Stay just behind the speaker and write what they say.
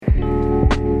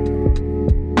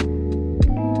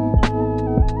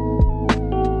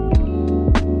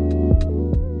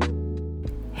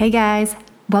Hey guys,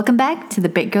 welcome back to the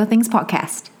Big Girl Things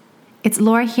podcast. It's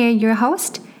Laura here, your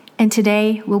host, and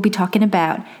today we'll be talking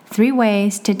about 3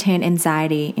 ways to turn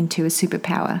anxiety into a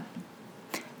superpower.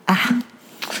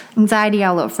 Anxiety,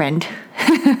 our little friend.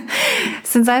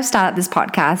 Since I've started this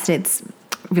podcast, it's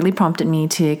really prompted me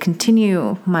to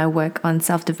continue my work on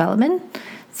self-development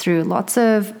through lots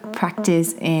of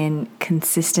practice and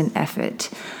consistent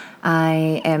effort.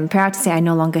 I am proud to say I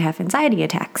no longer have anxiety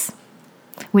attacks,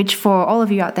 which for all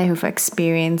of you out there who've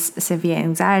experienced severe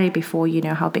anxiety before, you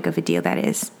know how big of a deal that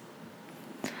is.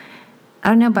 I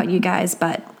don't know about you guys,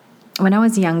 but when I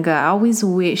was younger, I always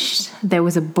wished there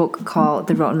was a book called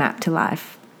The Roadmap to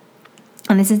Life.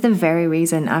 And this is the very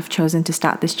reason I've chosen to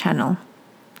start this channel.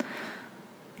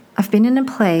 I've been in a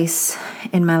place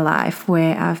in my life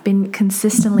where I've been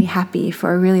consistently happy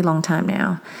for a really long time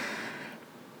now.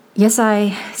 Yes,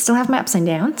 I still have my ups and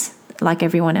downs, like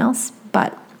everyone else,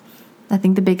 but I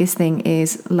think the biggest thing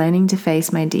is learning to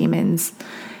face my demons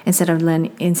instead of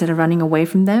running away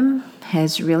from them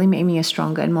has really made me a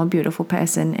stronger and more beautiful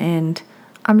person, and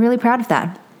I'm really proud of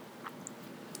that.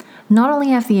 Not only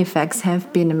have the effects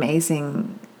have been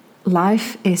amazing,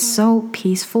 life is so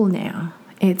peaceful now.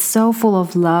 It's so full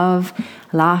of love,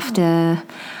 laughter.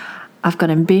 I've got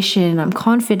ambition. I'm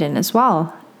confident as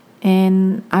well.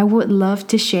 And I would love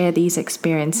to share these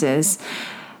experiences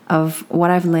of what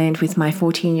I've learned with my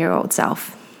 14-year-old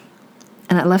self.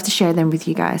 And I'd love to share them with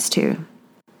you guys too.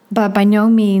 But by no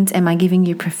means am I giving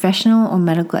you professional or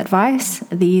medical advice.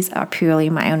 These are purely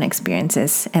my own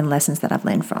experiences and lessons that I've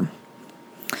learned from.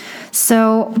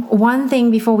 So one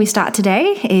thing before we start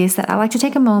today is that I like to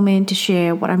take a moment to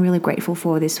share what I'm really grateful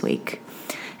for this week.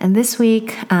 And this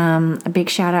week, a big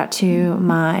shout out to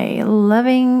my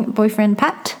loving boyfriend,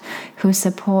 Pat, who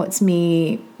supports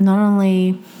me not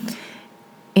only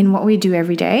in what we do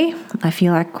every day. I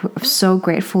feel like I'm so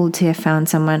grateful to have found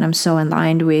someone I'm so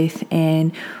aligned with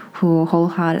and who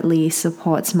wholeheartedly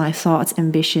supports my thoughts,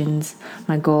 ambitions,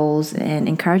 my goals, and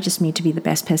encourages me to be the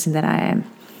best person that I am.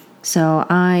 So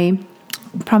I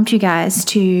prompt you guys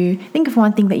to think of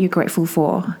one thing that you're grateful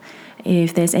for.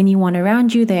 If there's anyone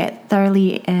around you that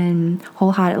thoroughly and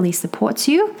wholeheartedly supports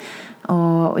you,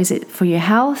 or is it for your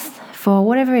health, for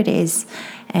whatever it is.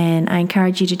 And I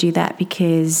encourage you to do that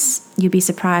because you'll be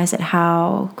surprised at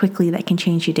how quickly that can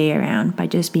change your day around by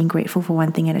just being grateful for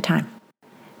one thing at a time.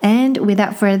 And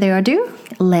without further ado,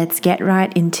 let's get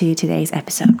right into today's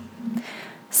episode.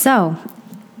 So,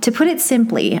 to put it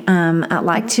simply, I'd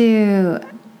like to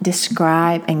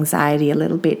describe anxiety a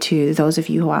little bit to those of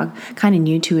you who are kind of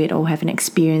new to it or haven't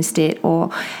experienced it,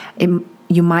 or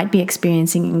you might be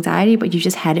experiencing anxiety, but you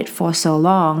just had it for so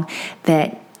long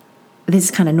that this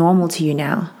is kind of normal to you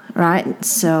now, right?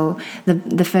 So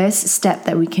the first step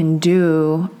that we can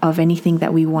do of anything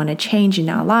that we want to change in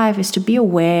our life is to be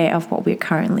aware of what we're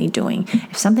currently doing.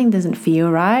 If something doesn't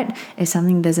feel right, if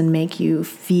something doesn't make you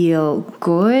feel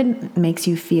good, makes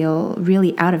you feel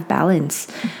really out of balance,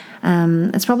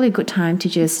 it's probably a good time to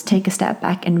just take a step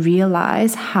back and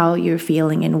realize how you're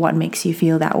feeling and what makes you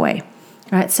feel that way,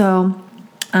 right? So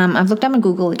I've looked up on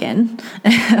Google again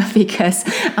because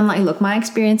I'm like, look, my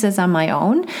experiences are my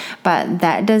own, but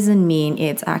that doesn't mean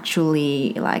it's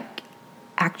actually like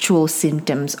actual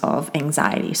symptoms of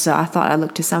anxiety. So I thought I'd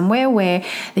look to somewhere where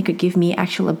they could give me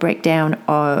a breakdown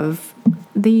of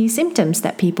the symptoms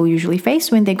that people usually face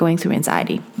when they're going through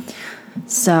anxiety.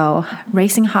 So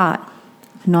racing heart,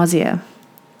 nausea,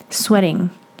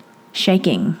 sweating,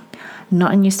 shaking,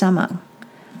 knot in your stomach,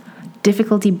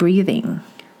 difficulty breathing,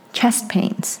 chest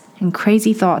pains, and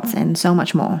crazy thoughts, and so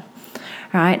much more.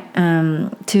 Right?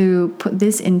 To put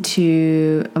this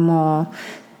into a more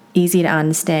easy to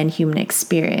understand human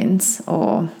experience,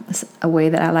 or a way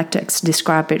that I like to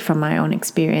describe it from my own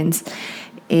experience,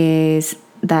 is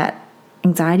that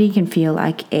anxiety can feel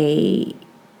like a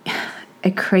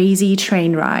crazy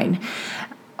train ride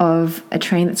of a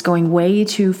train that's going way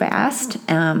too fast,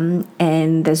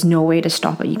 and there's no way to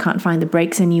stop it. You can't find the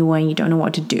brakes anywhere, and you don't know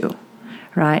what to do.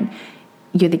 Right?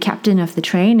 You're the captain of the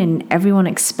train and everyone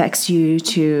expects you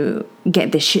to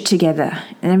get this shit together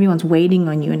and everyone's waiting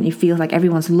on you and you feel like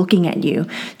everyone's looking at you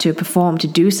to perform, to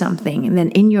do something. And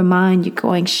then in your mind, you're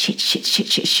going,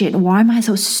 shit. Why am I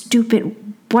so stupid?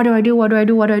 What do I do? Why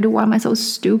am I so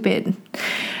stupid?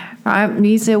 Right?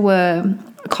 These were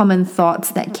common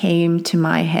thoughts that came to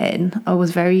my head. I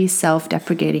was very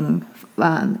self-deprecating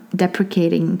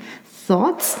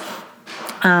thoughts.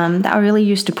 That I really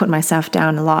used to put myself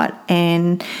down a lot,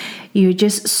 and you're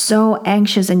just so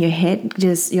anxious and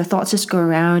your thoughts just go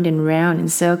round and round in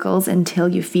circles until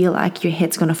you feel like your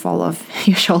head's going to fall off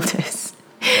your shoulders.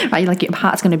 right? Like your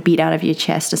heart's going to beat out of your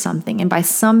chest or something. And by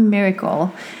some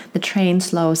miracle, the train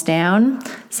slows down,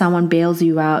 someone bails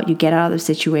you out, you get out of the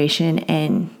situation,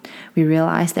 and we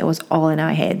realize that was all in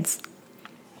our heads.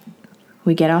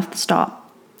 We get off the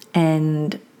stop,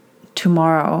 and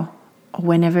tomorrow,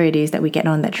 whenever it is that we get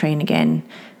on that train again,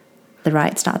 the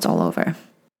ride starts all over.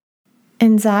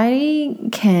 Anxiety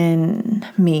can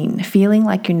mean feeling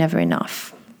like you're never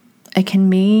enough. It can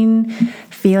mean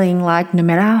feeling like no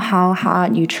matter how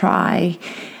hard you try,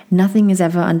 nothing is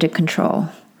ever under control.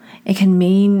 It can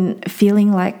mean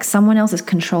feeling like someone else is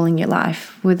controlling your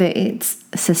life, whether it's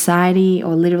society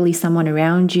or literally someone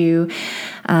around you.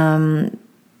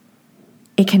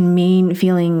 It can mean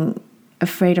feeling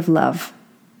afraid of love.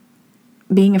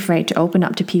 Being afraid to open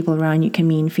up to people around you can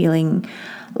mean feeling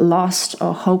lost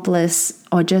or hopeless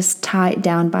or just tied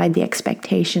down by the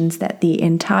expectations that the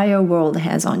entire world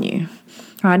has on you.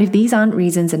 Right? If these aren't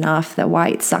reasons enough that why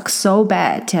it sucks so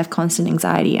bad to have constant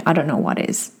anxiety, I don't know what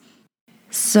is.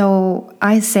 So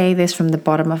I say this from the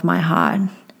bottom of my heart,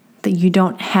 that you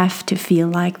don't have to feel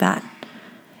like that.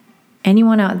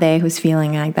 Anyone out there who's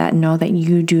feeling like that, know that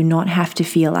you do not have to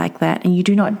feel like that, and you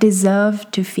do not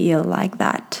deserve to feel like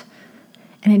that.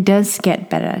 And it does get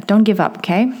better. Don't give up,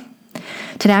 okay?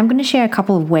 Today I'm going to share a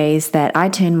couple of ways that I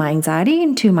turn my anxiety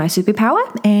into my superpower,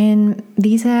 and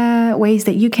these are ways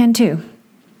that you can too.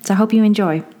 So I hope you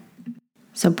enjoy.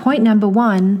 So point number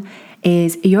 1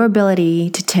 is your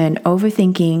ability to turn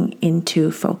overthinking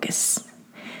into focus.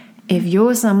 If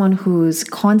you're someone who's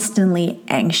constantly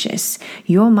anxious,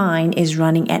 your mind is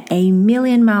running at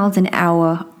 1,000,000 miles an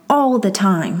hour all the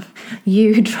time.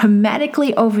 You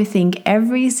dramatically overthink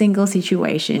every single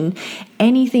situation,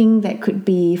 anything that could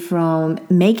be from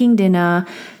making dinner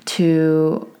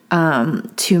to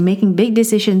making big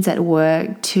decisions at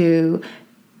work, to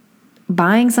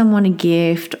buying someone a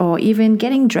gift, or even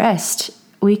getting dressed.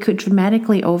 We could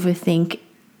dramatically overthink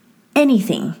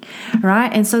anything,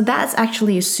 right? And so that's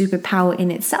actually a superpower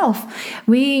in itself.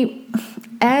 We,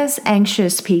 as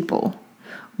anxious people,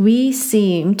 we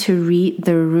seem to read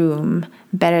the room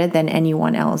better than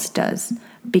anyone else does,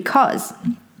 because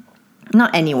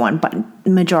not anyone, but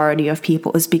majority of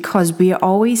people, is because we are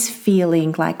always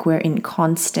feeling like we're in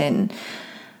constant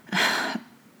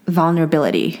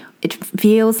vulnerability. It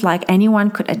feels like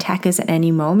anyone could attack us at any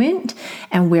moment,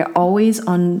 and we're always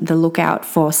on the lookout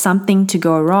for something to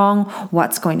go wrong.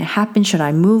 What's going to happen? Should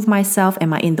I move myself?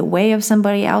 Am I in the way of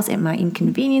somebody else? Am I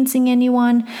inconveniencing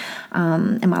anyone?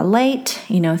 Am I late?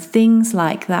 Things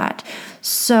like that.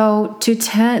 So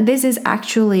this is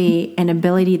actually an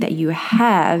ability that you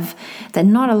have that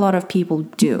not a lot of people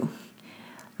do.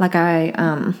 Like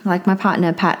my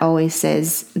partner Pat always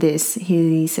says this.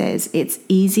 He says it's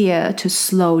easier to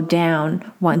slow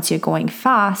down once you're going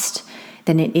fast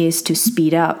than it is to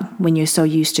speed up when you're so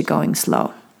used to going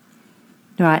slow.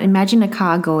 Right? Imagine a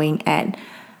car going at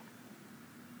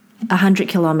 100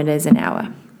 kilometers an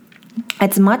hour.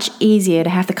 It's much easier to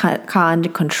have the car under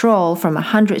control from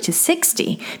 100 to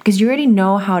 60 because you already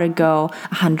know how to go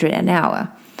 100 an hour.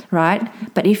 Right?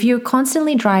 But if you're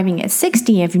constantly driving at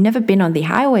 60, if you've never been on the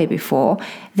highway before,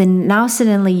 then now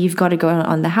suddenly you've got to go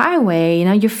on the highway.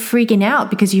 You're freaking out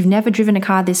because you've never driven a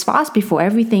car this fast before.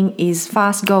 Everything is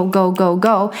fast, go, go, go,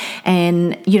 go,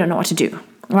 and you don't know what to do.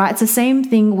 Right? It's the same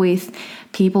thing with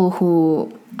people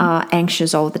who are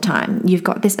anxious all the time. You've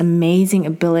got this amazing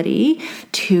ability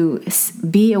to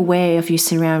be aware of your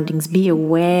surroundings, be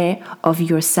aware of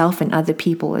yourself and other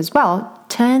people as well.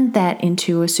 Turn that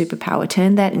into a superpower.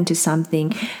 Turn that into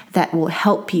something that will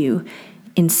help you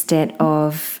instead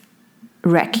of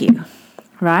wreck you,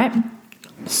 right?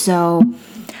 So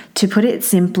to put it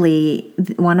simply,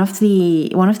 one of the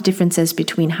differences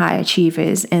between high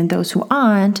achievers and those who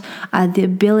aren't are the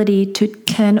ability to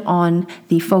turn on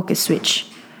the focus switch.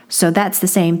 So that's the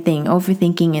same thing.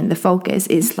 Overthinking and the focus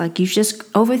is like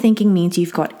overthinking means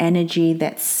you've got energy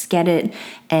that's scattered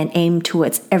and aimed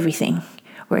towards everything.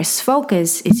 Whereas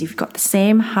focus is you've got the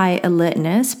same high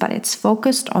alertness, but it's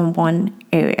focused on one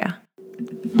area.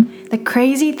 The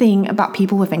crazy thing about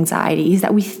people with anxiety is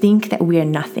that we think that we are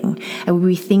nothing, and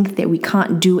we think that we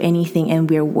can't do anything and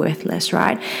we're worthless,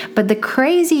 right? But the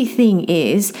crazy thing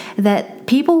is that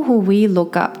people who we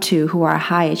look up to who are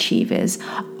high achievers,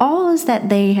 all that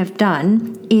they have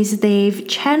done is they've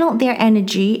channeled their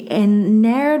energy and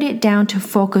narrowed it down to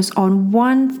focus on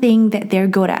one thing that they're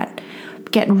good at.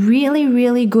 Get really,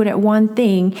 really good at one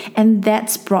thing, and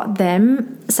that's brought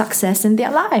them success in their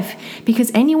life.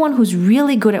 Because anyone who's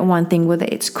really good at one thing, whether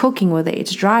it's cooking, whether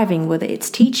it's driving, whether it's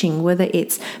teaching, whether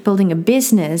it's building a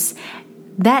business,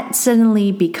 that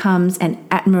suddenly becomes an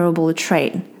admirable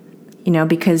trait.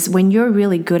 because when you're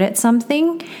really good at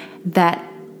something, that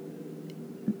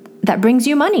brings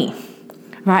you money,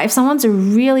 right? If someone's a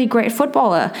really great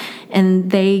footballer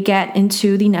and they get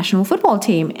into the national football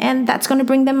team, and that's going to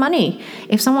bring them money.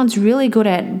 If someone's really good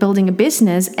at building a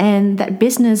business and that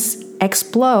business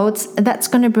explodes, that's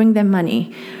going to bring them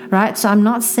money, right? So I'm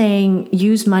not saying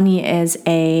use money as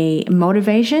a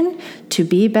motivation to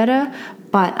be better,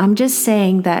 but I'm just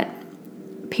saying that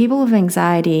people with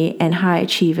anxiety and high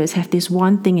achievers have this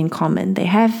one thing in common. They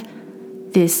have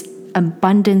this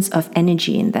abundance of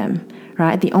energy in them,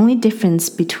 right? The only difference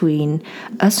between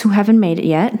us who haven't made it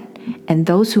yet and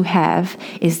those who have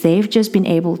is they've just been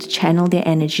able to channel their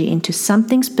energy into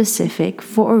something specific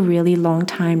for a really long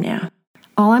time now.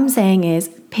 All I'm saying is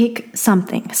pick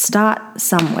something, start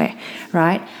somewhere,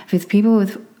 right? With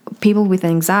people with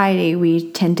anxiety,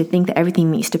 we tend to think that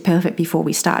everything needs to be perfect before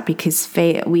we start because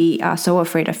we are so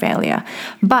afraid of failure.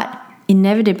 But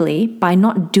inevitably, by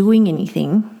not doing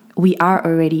anything, we are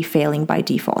already failing by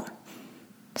default.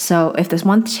 So if there's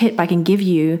one tip I can give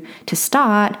you to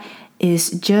start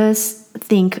is just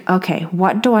think, okay,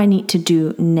 what do I need to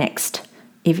do next?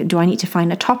 Do I need to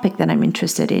find a topic that I'm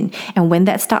interested in? And when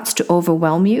that starts to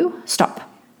overwhelm you,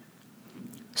 stop.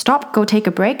 Stop, go take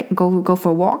a break, go for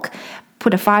a walk,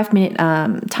 put a 5-minute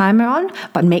timer on,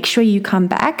 but make sure you come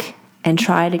back and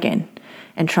try it again.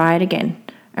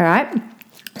 All right?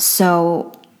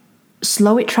 So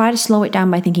try to slow it down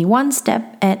by thinking one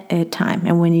step at a time.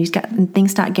 And when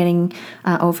things start getting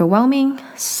overwhelming,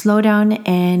 slow down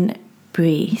and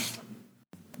breathe.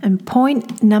 And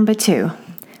point number 2,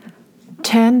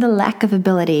 turn the lack of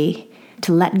ability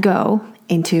to let go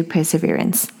into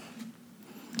perseverance.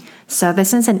 So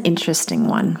this is an interesting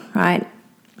one, right?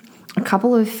 A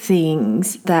couple of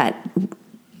things that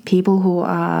people who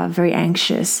are very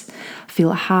anxious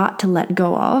feel hard to let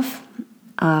go of: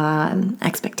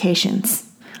 expectations,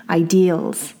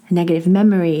 ideals, negative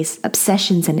memories,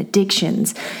 obsessions, and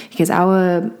addictions, because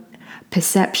our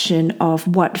perception of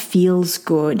what feels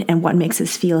good and what makes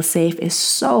us feel safe is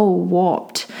so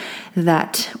warped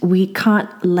that we can't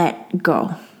let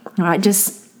go. All right,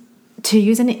 just to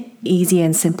use an easier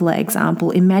and simpler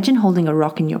example, imagine holding a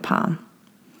rock in your palm.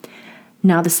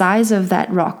 Now, the size of that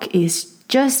rock is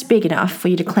just big enough for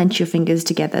you to clench your fingers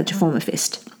together to form a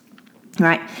fist.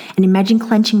 Right? And imagine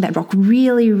clenching that rock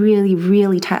really, really,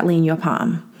 really tightly in your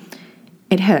palm.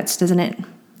 It hurts, doesn't it?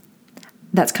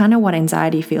 That's kind of what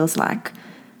anxiety feels like.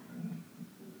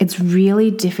 It's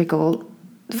really difficult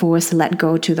for us to let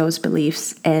go to those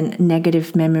beliefs and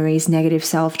negative memories, negative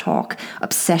self-talk,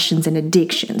 obsessions, and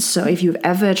addictions. So if you've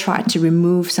ever tried to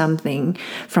remove something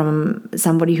from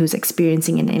somebody who's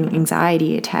experiencing an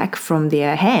anxiety attack from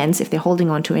their hands, if they're holding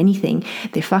on to anything,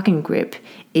 their fucking grip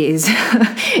is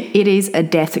it is a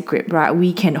death grip, right?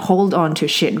 We can hold on to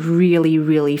shit really,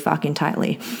 really fucking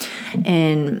tightly.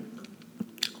 And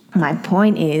my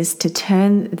point is to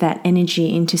turn that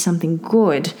energy into something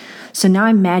good. So now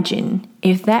imagine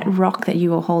if that rock that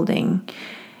you were holding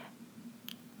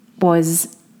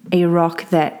was a rock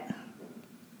that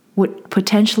would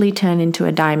potentially turn into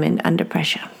a diamond under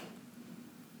pressure.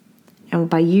 And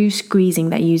by you using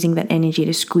that energy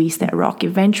to squeeze that rock,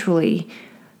 eventually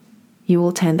you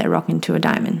will turn that rock into a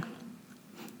diamond.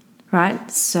 Right?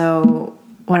 So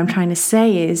what I'm trying to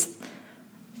say is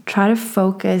try to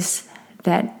focus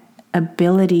that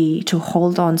ability to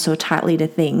hold on so tightly to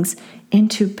things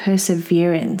into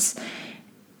perseverance,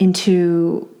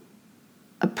 into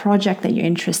a project that you're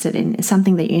interested in,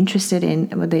 something that you're interested in,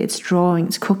 whether it's drawing,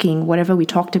 it's cooking, whatever we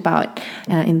talked about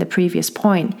in the previous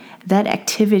point, that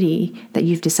activity that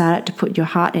you've decided to put your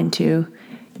heart into,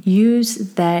 use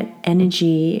that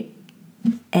energy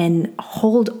and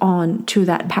hold on to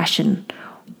that passion.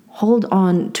 Hold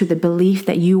on to the belief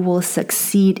that you will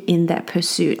succeed in that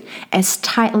pursuit as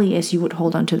tightly as you would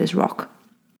hold on to this rock.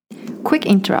 Quick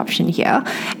interruption here.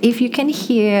 If you can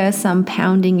hear some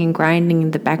pounding and grinding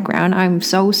in the background, I'm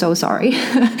so sorry.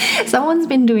 Someone's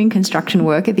been doing construction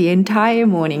work the entire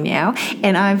morning now,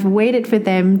 and I've waited for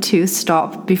them to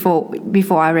stop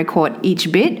before I record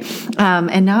each bit.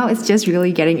 And now it's just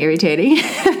really getting irritating.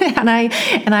 and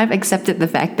I've accepted the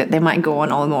fact that they might go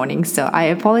on all morning. So I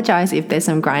apologize if there's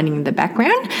some grinding in the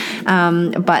background.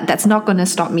 But that's not going to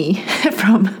stop me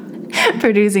from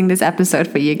producing this episode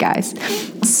for you guys.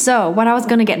 So what I was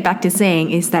going to get back to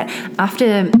saying is that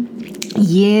after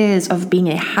years of being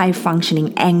a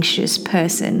high-functioning, anxious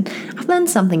person, I've learned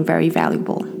something very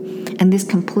valuable. And this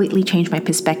completely changed my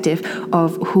perspective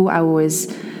of who I was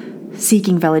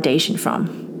seeking validation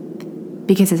from.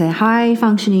 Because as a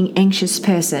high-functioning, anxious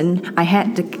person, I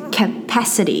had the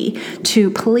capacity to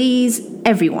please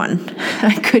everyone.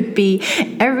 I could be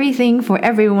everything for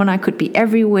everyone. I could be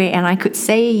everywhere, and I could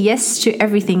say yes to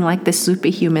everything like the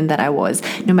superhuman that I was.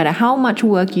 No matter how much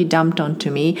work you dumped onto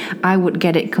me, I would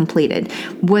get it completed.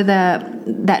 Whether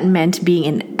that meant being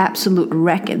an absolute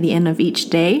wreck at the end of each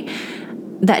day,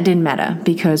 that didn't matter,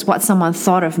 because what someone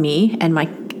thought of me and my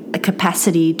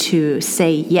capacity to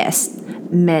say yes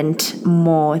meant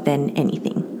more than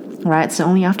anything. Right? So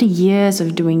only after years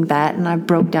of doing that, and I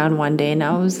broke down one day and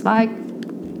I was like,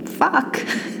 fuck,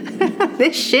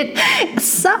 this shit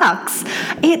sucks.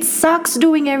 It sucks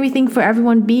doing everything for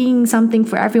everyone, being something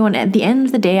for everyone. At the end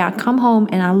of the day, I come home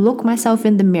and I look myself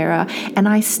in the mirror and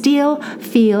I still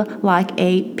feel like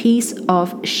a piece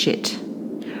of shit.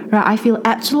 Right? I feel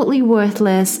absolutely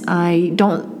worthless. I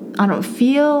don't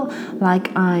feel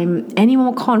like I'm any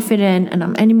more confident and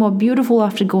I'm any more beautiful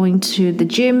after going to the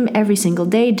gym every single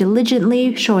day,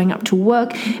 diligently showing up to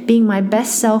work, being my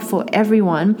best self for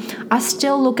everyone. I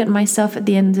still look at myself at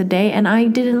the end of the day and I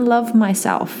didn't love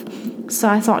myself. So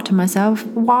I thought to myself,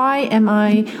 what am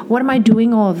I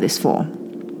doing all of this for?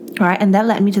 Right? And that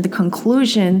led me to the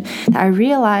conclusion that I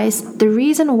realized the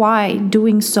reason why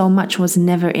doing so much was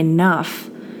never enough,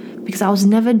 because I was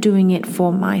never doing it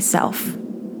for myself.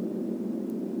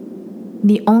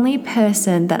 The only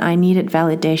person that I needed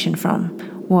validation from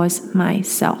was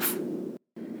myself.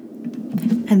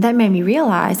 And that made me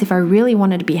realize if I really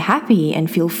wanted to be happy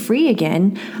and feel free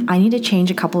again, I need to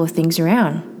change a couple of things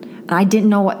around. I didn't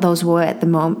know what those were at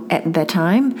the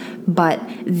time, but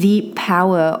the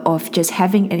power of just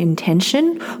having an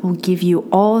intention will give you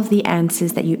all of the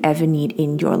answers that you ever need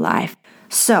in your life.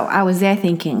 So I was there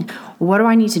thinking, what do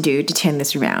I need to do to turn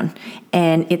this around?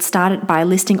 And it started by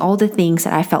listing all the things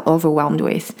that I felt overwhelmed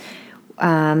with.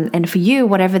 And for you,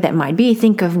 whatever that might be,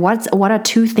 think of what are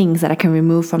 2 things that I can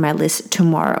remove from my list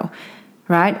tomorrow,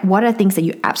 right? What are things that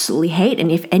you absolutely hate?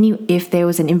 And if there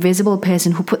was an invisible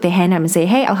person who put their hand up and say,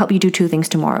 hey, I'll help you do 2 things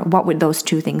tomorrow, what would those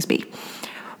 2 things be?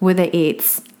 Whether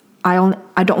it's, I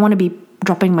don't want to be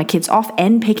dropping my kids off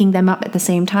and picking them up at the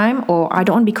same time, or I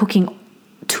don't want to be cooking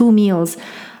 2 meals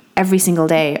every single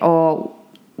day, or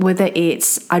whether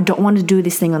it's I don't want to do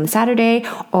this thing on the Saturday,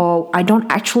 or I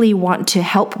don't actually want to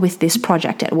help with this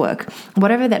project at work.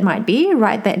 Whatever that might be,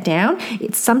 write that down.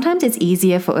 Sometimes it's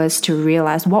easier for us to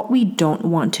realize what we don't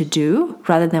want to do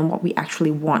rather than what we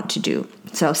actually want to do.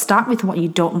 So start with what you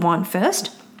don't want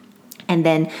first, and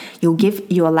then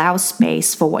you allow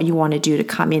space for what you want to do to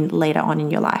come in later on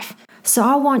in your life. So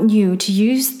I want you to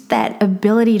use that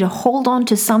ability to hold on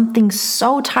to something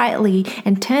so tightly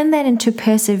and turn that into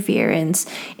perseverance,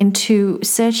 into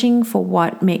searching for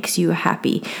what makes you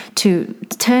happy, to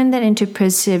turn that into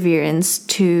perseverance,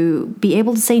 to be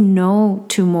able to say no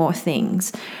to more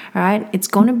things, right? It's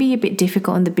going to be a bit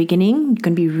difficult in the beginning. You're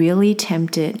going to be really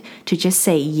tempted to just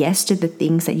say yes to the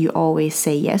things that you always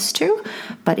say yes to.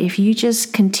 But if you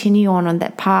just continue on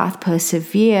that path,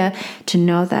 persevere, to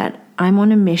know that I'm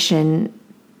on a mission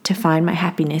to find my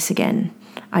happiness again.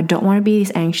 I don't want to be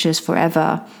this anxious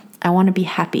forever. I want to be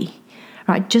happy.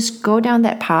 Right? Just go down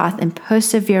that path and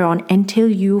persevere on until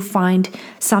you find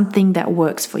something that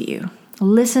works for you.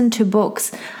 Listen to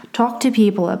books, talk to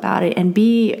people about it, and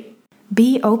be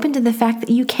open to the fact that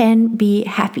you can be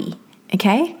happy.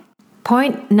 Okay?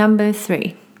 Point number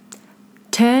 3.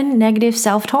 Turn negative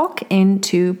self-talk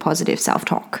into positive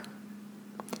self-talk.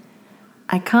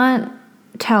 I can't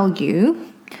tell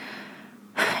you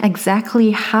exactly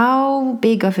how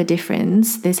big of a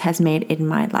difference this has made in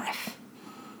my life.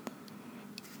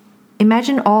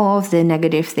 Imagine all of the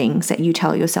negative things that you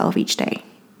tell yourself each day.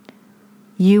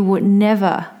 You would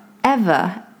never,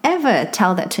 ever, ever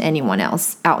tell that to anyone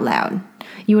else out loud.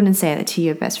 You wouldn't say that to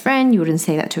your best friend. You wouldn't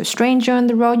say that to a stranger on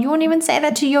the road. You wouldn't even say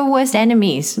that to your worst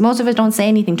enemies. Most of us don't say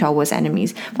anything to our worst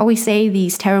enemies, but we say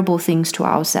these terrible things to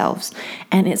ourselves.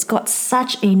 And it's got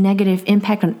such a negative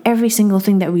impact on every single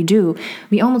thing that we do.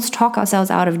 We almost talk ourselves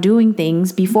out of doing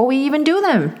things before we even do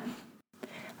them.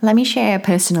 Let me share a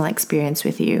personal experience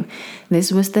with you.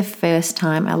 This was the first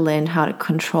time I learned how to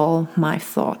control my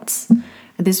thoughts.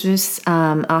 This was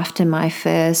after my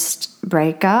first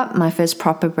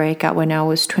proper breakup when I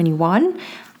was 21,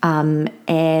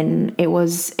 and it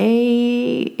was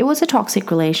a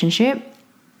toxic relationship,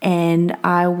 and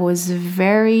I was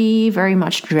very, very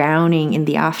much drowning in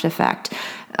the afterfact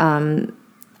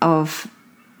of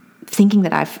thinking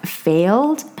that I've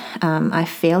failed. I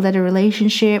failed at a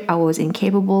relationship. I was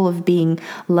incapable of being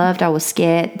loved. I was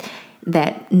scared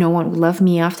that no one would love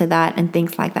me after that and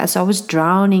things like that. So I was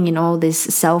drowning in all this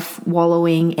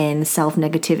self-wallowing and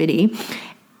self-negativity.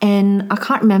 And I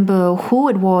can't remember who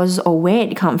it was or where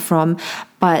it came from,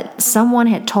 but someone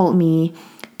had told me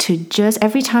to just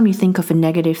every time you think of a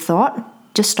negative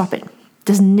thought, just stop it.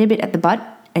 Just nib it at the bud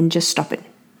and just stop it.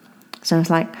 So it's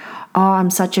like, oh, I'm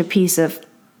such a piece of,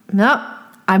 no,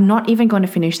 I'm not even going to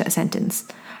finish that sentence.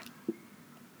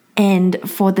 And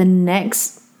for the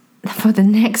next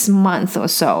month or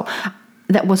so,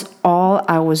 that was all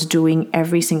I was doing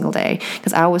every single day,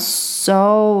 because I was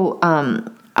so,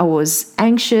 I was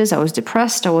anxious, I was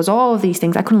depressed, I was all of these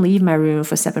things. I couldn't leave my room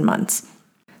for 7 months.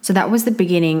 So that was the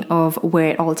beginning of where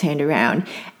it all turned around.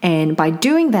 And by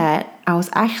doing that, I was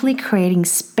actually creating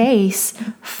space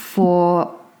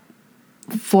for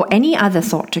any other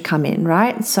thought to come in,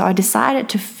 right? So I decided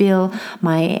to fill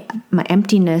my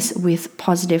emptiness with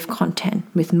positive content,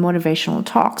 with motivational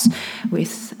talks,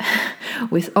 with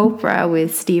Oprah,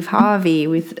 with Steve Harvey,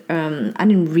 with I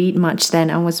didn't read much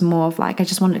then. I was more of like, I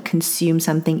just wanted to consume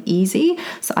something easy.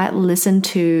 So I listened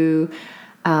to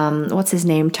what's his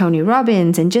name, Tony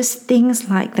Robbins, and just things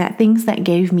like that, things that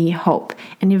gave me hope.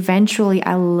 And eventually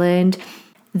I learned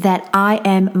that I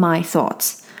am my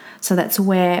thoughts. So that's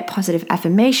where positive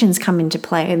affirmations come into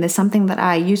play. And there's something that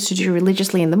I used to do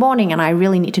religiously in the morning, and I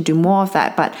really need to do more of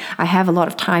that. But I have a lot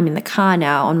of time in the car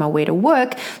now on my way to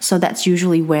work. So that's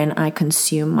usually when I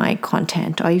consume my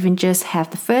content, or even just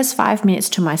have the first 5 minutes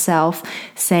to myself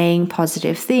saying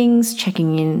positive things,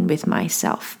 checking in with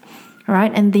myself. All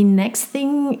right. And the next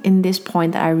thing in this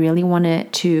point that I really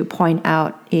wanted to point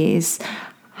out is,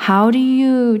 how do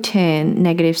you turn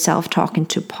negative self-talk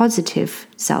into positive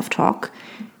self-talk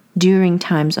during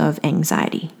times of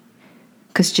anxiety?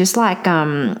 Because just like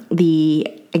the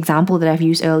example that I've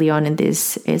used early on in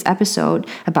this episode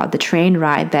about the train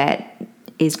ride that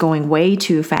is going way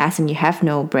too fast and you have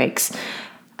no brakes,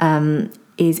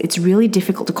 it's really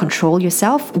difficult to control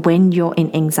yourself when you're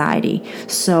in anxiety.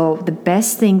 So the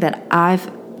best thing that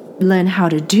I've learned how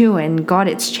to do, and God,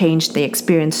 it's changed the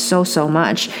experience so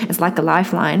much, it's like a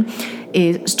lifeline,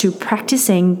 is to practice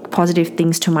saying positive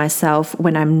things to myself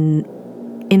when I'm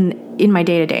in my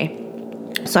day-to-day.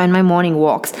 So in my morning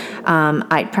walks,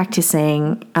 I'd practice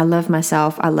saying, I love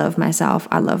myself, I love myself,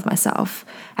 I love myself.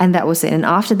 And that was it. And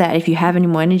after that, if you have any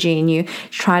more energy in you,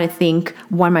 try to think,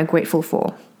 what am I grateful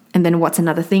for? And then what's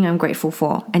another thing I'm grateful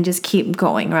for? And just keep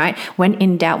going, right? When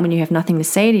in doubt, when you have nothing to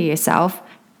say to yourself,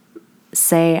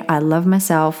 say, I love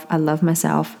myself, I love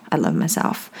myself, I love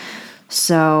myself.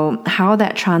 So how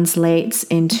that translates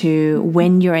into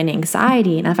when you're in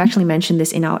anxiety, and I've actually mentioned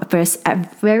this in our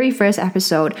very first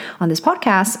episode on this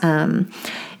podcast,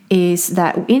 is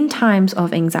that in times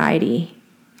of anxiety,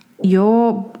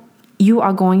 you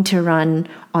are going to run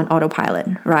on autopilot,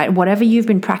 right? Whatever you've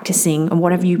been practicing and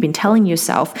whatever you've been telling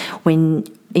yourself when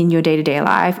in your day-to-day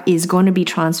life is going to be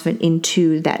transferred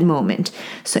into that moment.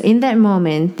 So in that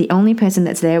moment, the only person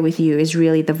that's there with you is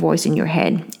really the voice in your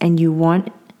head, and you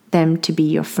want them to be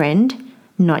your friend,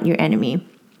 not your enemy.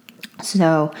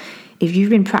 So if you've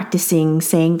been practicing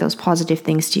saying those positive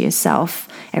things to yourself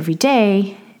every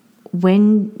day,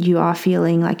 when you are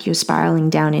feeling like you're spiraling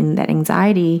down in that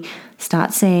anxiety,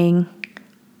 start saying,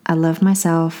 I love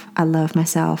myself, I love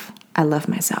myself, I love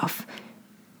myself.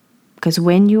 Because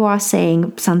when you are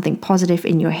saying something positive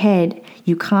in your head,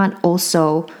 you can't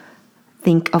also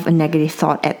think of a negative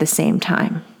thought at the same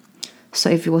time. So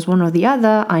if it was one or the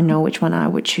other, I know which one I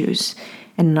would choose.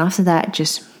 And after that,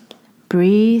 just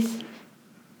breathe,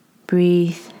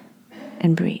 breathe,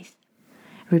 and breathe.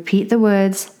 Repeat the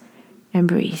words and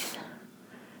breathe.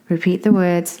 Repeat the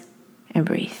words and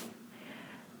breathe.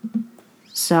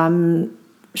 So I'm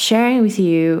sharing with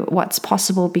you what's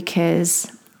possible because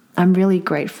I'm really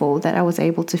grateful that I was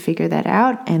able to figure that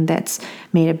out, and that's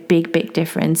made a big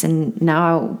difference. And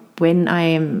now when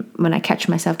I catch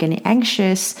myself getting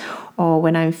anxious, or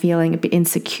when I'm feeling a bit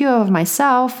insecure of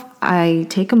myself, I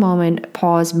take a moment,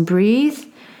 pause, breathe,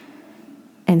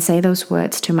 and say those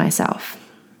words to myself.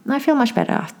 And I feel much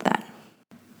better after that.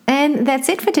 And that's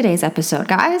it for today's episode,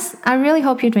 guys. I really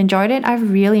hope you've enjoyed it.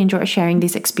 I've really enjoyed sharing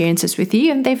these experiences with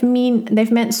you, and they've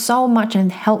meant so much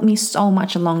and helped me so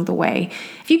much along the way.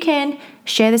 If you can,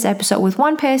 share this episode with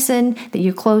one person that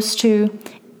you're close to.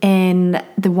 And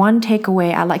the one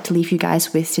takeaway I'd like to leave you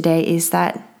guys with today is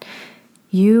that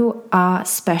you are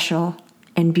special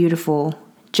and beautiful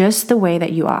just the way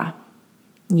that you are.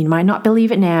 You might not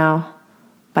believe it now,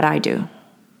 but I do.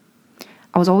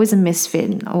 I was always a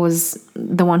misfit. I was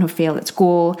the one who failed at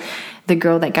school, the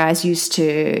girl that guys used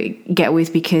to get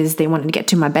with because they wanted to get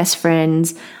to my best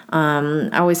friends. I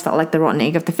always felt like the rotten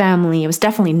egg of the family. It was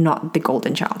definitely not the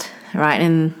golden child, right?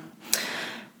 And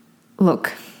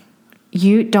look,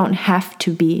 you don't have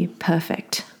to be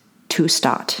perfect to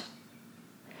start.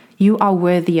 You are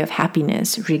worthy of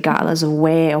happiness regardless of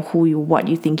where or who what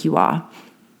you think you are.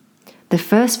 The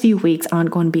first few weeks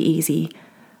aren't going to be easy.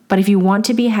 But if you want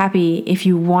to be happy, if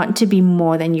you want to be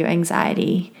more than your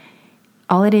anxiety,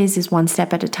 all it is one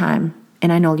step at a time.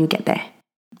 And I know you'll get there.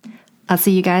 I'll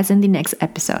see you guys in the next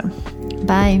episode.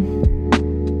 Bye.